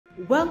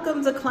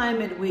Welcome to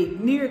Climate Week,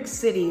 New York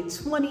City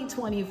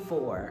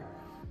 2024.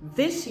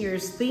 This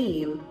year's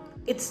theme,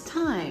 It's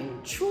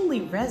Time,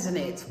 truly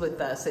resonates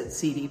with us at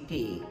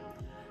CDP.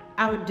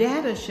 Our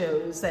data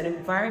shows that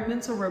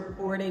environmental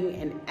reporting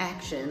and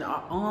action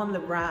are on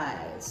the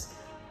rise.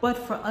 But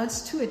for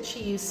us to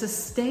achieve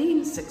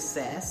sustained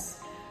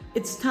success,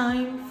 it's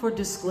time for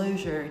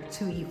disclosure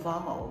to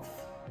evolve.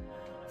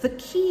 The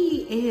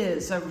key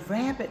is a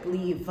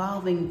rapidly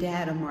evolving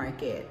data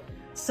market,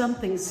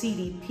 something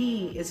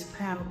CDP is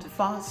proud to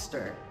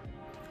foster.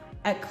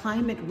 At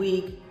Climate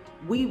Week,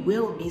 we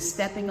will be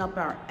stepping up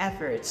our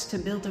efforts to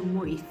build a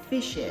more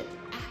efficient,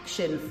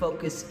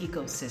 action-focused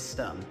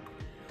ecosystem.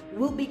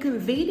 We'll be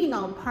convening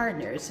our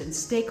partners and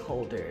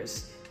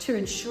stakeholders to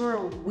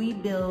ensure we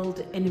build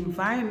an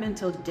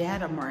environmental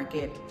data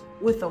market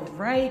with a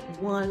right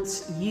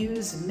once,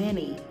 use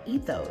many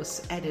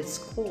ethos at its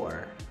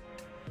core.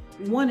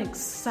 One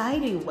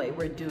exciting way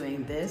we're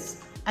doing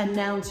this,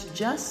 announced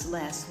just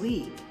last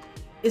week,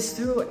 is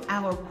through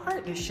our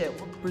partnership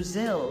with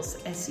Brazil's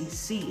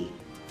SEC.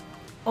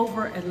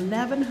 Over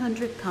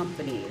 1,100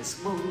 companies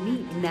will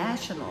meet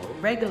national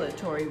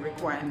regulatory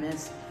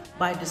requirements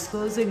by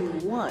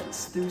disclosing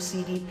once through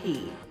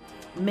CDP,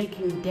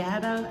 making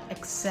data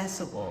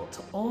accessible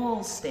to all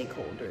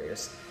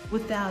stakeholders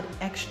without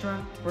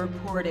extra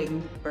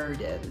reporting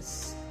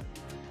burdens.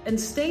 And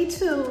stay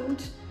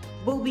tuned,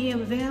 we'll be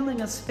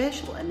unveiling a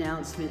special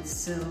announcement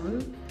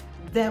soon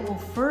that will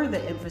further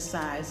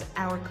emphasize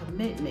our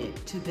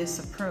commitment to this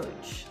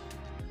approach.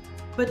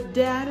 But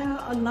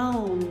data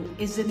alone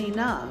isn't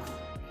enough.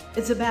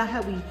 It's about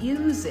how we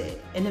use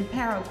it and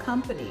empower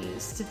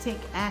companies to take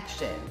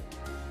action.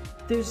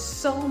 There's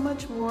so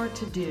much more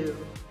to do,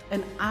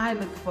 and I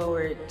look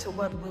forward to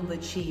what we'll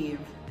achieve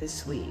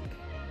this week.